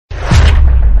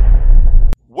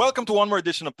Welcome to one more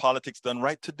edition of Politics Done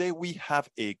Right. Today we have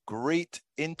a great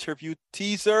interview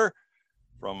teaser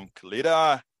from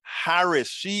Kalida Harris.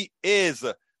 She is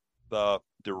the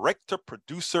director,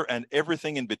 producer, and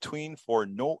everything in between for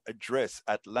No Address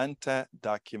Atlanta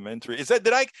documentary. Did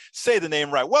I say the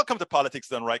name right? Welcome to Politics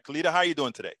Done Right. Kalida, how are you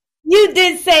doing today? You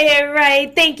did say it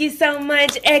right. Thank you so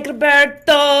much,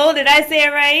 Egberto. Did I say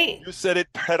it right? You said it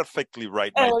perfectly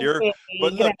right, my dear. Okay,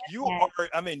 But look,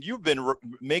 gracias. you've been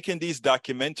making these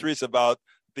documentaries about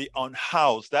the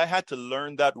unhoused. I had to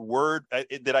learn that word.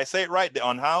 Did I say it right? The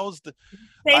unhoused? I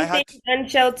Same thing, had to,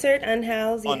 unsheltered,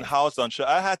 unhoused, yes. unhoused, unsure.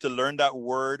 I had to learn that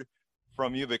word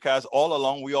from you because all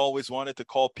along we always wanted to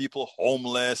call people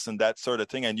homeless and that sort of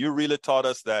thing. And you really taught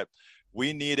us that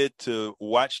we needed to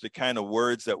watch the kind of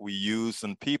words that we use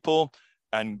and people.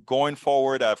 And going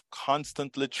forward, I've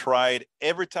constantly tried.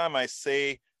 Every time I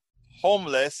say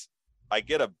homeless, I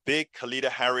get a big Kalida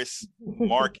Harris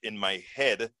mark in my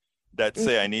head that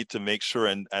say I need to make sure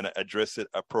and address it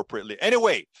appropriately.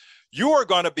 Anyway, you are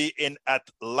going to be in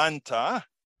Atlanta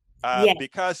Yes.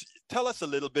 because tell us a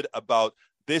little bit about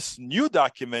this new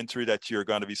documentary that you're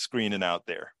going to be screening out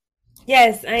there.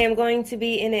 Yes, I am going to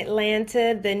be in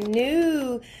Atlanta. The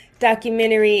new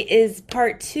documentary is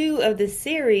part two of the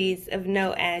series of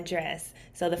No Address.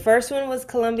 So the first one was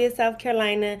Columbia, South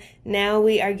Carolina. Now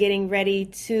we are getting ready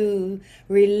to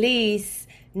release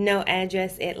No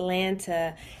Address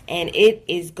Atlanta, and it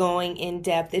is going in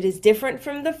depth. It is different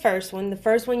from the first one. The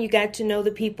first one, you got to know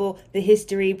the people, the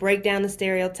history, break down the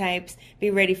stereotypes, be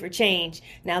ready for change.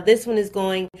 Now, this one is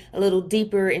going a little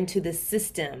deeper into the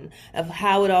system of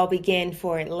how it all began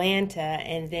for Atlanta,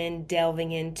 and then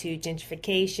delving into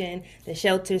gentrification, the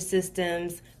shelter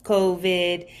systems,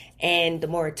 COVID, and the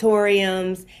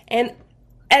moratoriums, and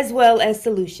as well as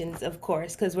solutions, of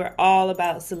course, because we're all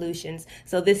about solutions.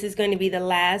 So this is going to be the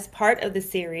last part of the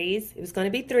series. It was going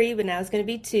to be three, but now it's going to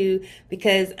be two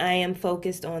because I am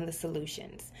focused on the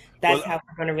solutions. That's Well, how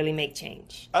we're going to really make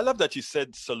change. I love that you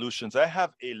said solutions. I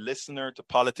have a listener to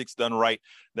Politics Done Right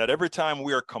that every time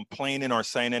we are complaining or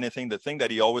saying anything, the thing that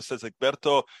he always says,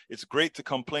 Egberto, it's great to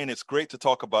complain. It's great to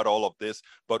talk about all of this,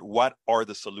 but what are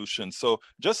the solutions? So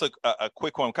just a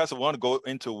quick one, because I want to go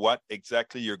into what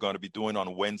exactly you're going to be doing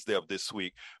on Wednesday of this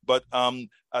week. But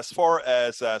as far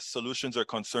as solutions are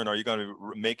concerned, are you going to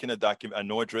be making a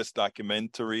no address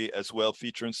documentary as well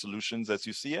featuring solutions as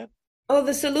you see it? Oh,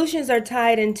 the solutions are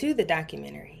tied into the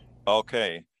documentary.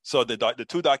 Okay. So the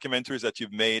two documentaries that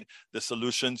you've made, the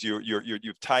solutions,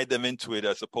 you've tied them into it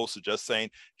as opposed to just saying,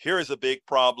 here is a big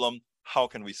problem. How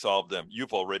can we solve them?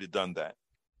 You've already done that.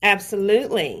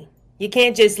 Absolutely. You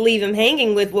can't just leave them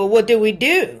hanging with, well, what do we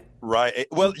do? Right.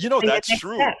 Well, And your that's next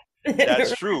true. step.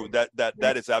 That's true.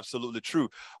 That is absolutely true.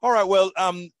 All right. Well,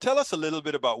 tell us a little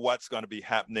bit about what's going to be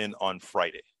happening on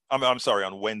Friday. I'm sorry,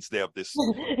 on Wednesday of this.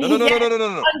 No, no, no, no, Yes, no, no, no, no.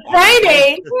 on On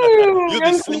Friday. Wednesday. You'll be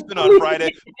I'm sleeping on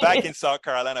Friday back in South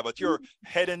Carolina, but you're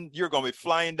going to be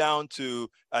flying down to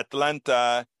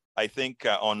Atlanta, I think,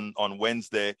 on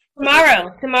Wednesday for this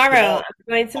tomorrow. tomorrow. I'm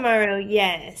going tomorrow.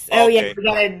 Yes. Oh, yeah. Okay. We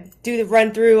gotta do the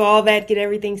run through all that, get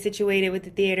everything situated with the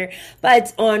theater.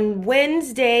 But on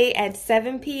Wednesday at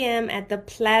 7 p.m. at the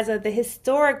Plaza, the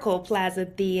historical Plaza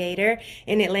Theater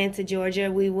in Atlanta,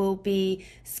 Georgia, we will be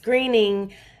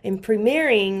screening and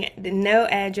premiering the No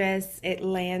Address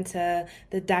Atlanta,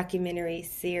 the documentary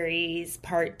series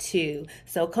part two.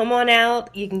 So come on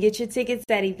out. You can get your tickets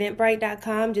at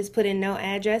eventbrite.com. Just put in No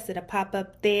Address. It'll pop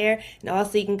up there. And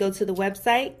also you can go to the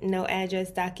website,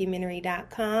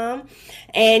 noaddressdocumentary.com.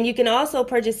 And you can also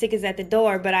purchase tickets at the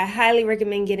door, but I highly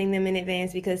recommend getting them in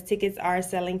advance because tickets are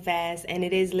selling fast and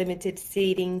it is limited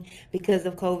seating because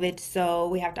of COVID. So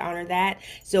we have to honor that.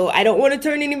 So I don't want to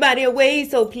turn anybody away.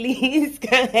 So please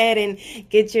go ahead and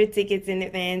get your tickets in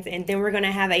advance. And then we're going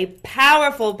to have a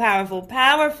powerful, powerful,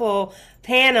 powerful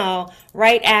panel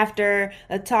right after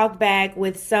a talk back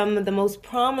with some of the most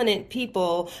prominent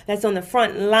people that's on the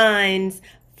front lines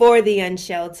for the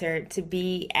unsheltered to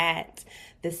be at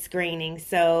the screening.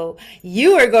 So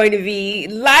you are going to be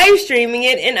live streaming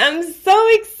it, and I'm so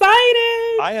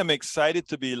excited. I am excited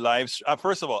to be live.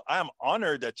 First of all, I am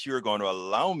honored that you're going to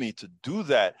allow me to do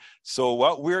that. So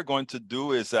what we're going to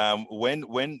do is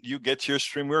when you get your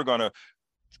stream, we're going to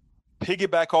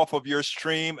piggyback off of your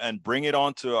stream and bring it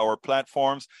onto our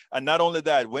platforms. And not only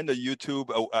that, when the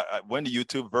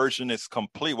YouTube version is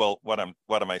complete, well, what am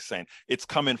I saying? It's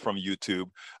coming from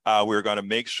YouTube. We're going to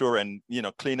make sure and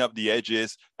clean up the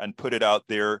edges and put it out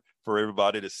there for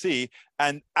everybody to see.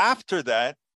 And after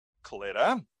that,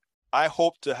 Kalida, I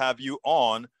hope to have you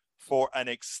on for an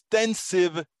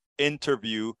extensive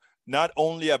interview not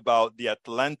only about the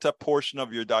Atlanta portion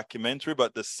of your documentary,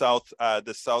 but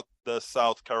the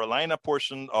South Carolina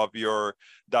portion of your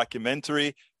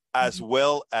documentary, as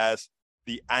well as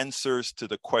the answers to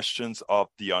the questions of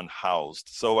the unhoused.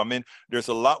 So, I mean, there's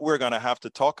a lot we're going to have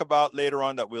to talk about later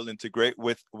on that we'll integrate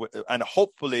with and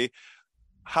hopefully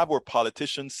have our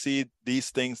politicians see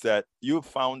these things that you've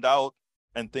found out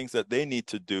and things that they need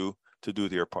to do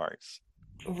their parts.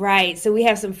 Right. So we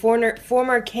have some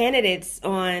former candidates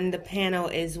on the panel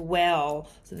as well.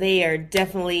 So they are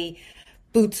definitely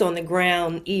boots on the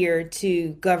ground, ear to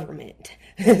government.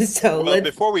 So well,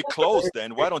 before we close,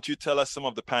 then why don't you tell us some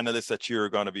of the panelists that you're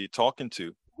going to be talking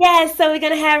to? Yes, so we're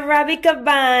gonna have Robbie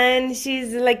Caban.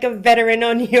 She's like a veteran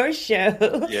on your show.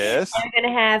 Yes. And we're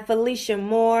gonna have Felicia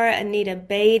Moore, Anita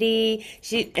Beatty.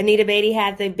 Anita Beatty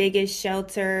had the biggest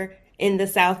shelter in the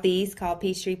Southeast called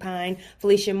Peachtree Pine.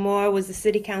 Felicia Moore was the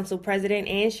city council president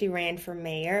and she ran for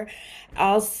mayor.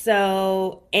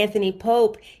 Also, Anthony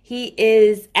Pope, he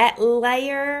is at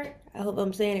Layer, I hope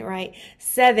I'm saying it right,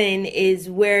 7 is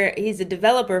where he's a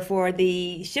developer for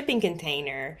the shipping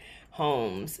container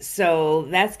homes. So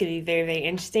that's going to be very, very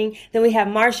interesting. Then we have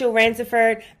Marshall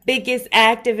Ransford, biggest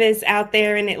activist out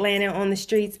there in Atlanta on the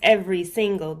streets every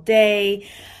single day.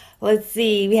 Let's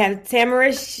see. We have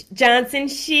Tamara Johnson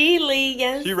Shealy.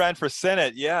 Yes. She ran for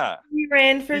Senate. Yeah. She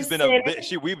ran for Senate.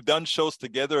 We've done shows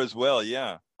together as well.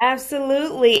 Yeah.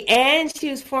 Absolutely. And she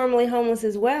was formerly homeless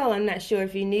as well. I'm not sure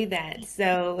if you knew that.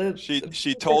 So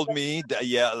she told me that,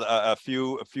 a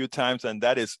few times, and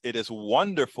it is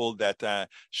wonderful that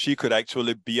she could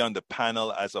actually be on the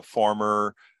panel as a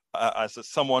former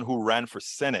someone who ran for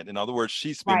Senate. In other words,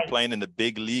 she's been playing in the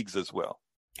big leagues as well.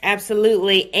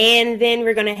 Absolutely. And then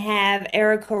we're going to have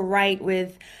Erica Wright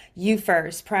with You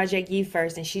First, Project You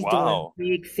First, and she's doing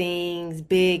big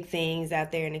things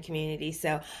out there in the community.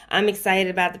 So I'm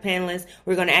excited about the panelists.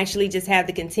 We're going to actually just have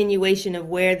the continuation of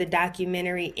where the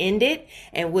documentary ended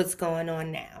and what's going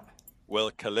on now. Well,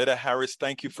 Kaleta Harris,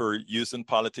 thank you for using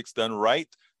Politics Done Right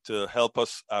to help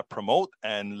us promote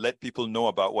and let people know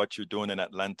about what you're doing in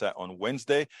Atlanta on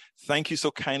Wednesday. Thank you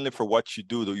so kindly for what you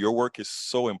do. Your work is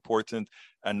so important,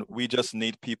 and we just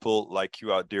need people like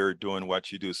you out there doing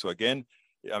what you do. So again,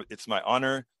 it's my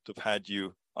honor to have had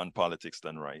you on Politics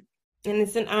Done Right. And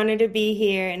it's an honor to be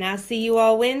here, and I'll see you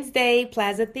all Wednesday,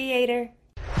 Plaza Theater.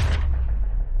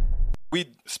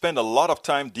 We spend a lot of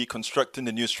time deconstructing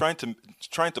the news, trying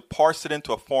to parse it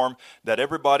into a form that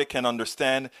everybody can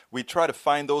understand. We try to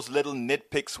find those little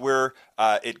nitpicks where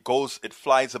it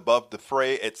flies above the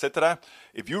fray, etc.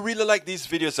 If you really like these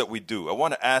videos that we do, I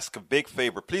want to ask a big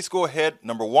favor. Please go ahead.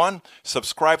 Number 1,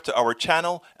 subscribe to our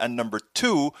channel. And number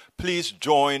 2, please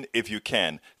join if you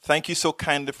can. Thank you so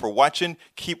kindly for watching.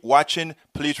 Keep watching.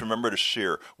 Please remember to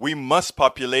share. We must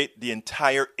populate the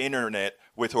entire internet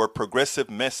with our progressive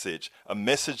message, a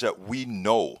message that we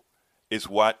know is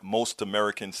what most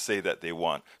Americans say that they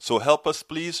want. So help us,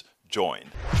 please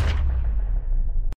join.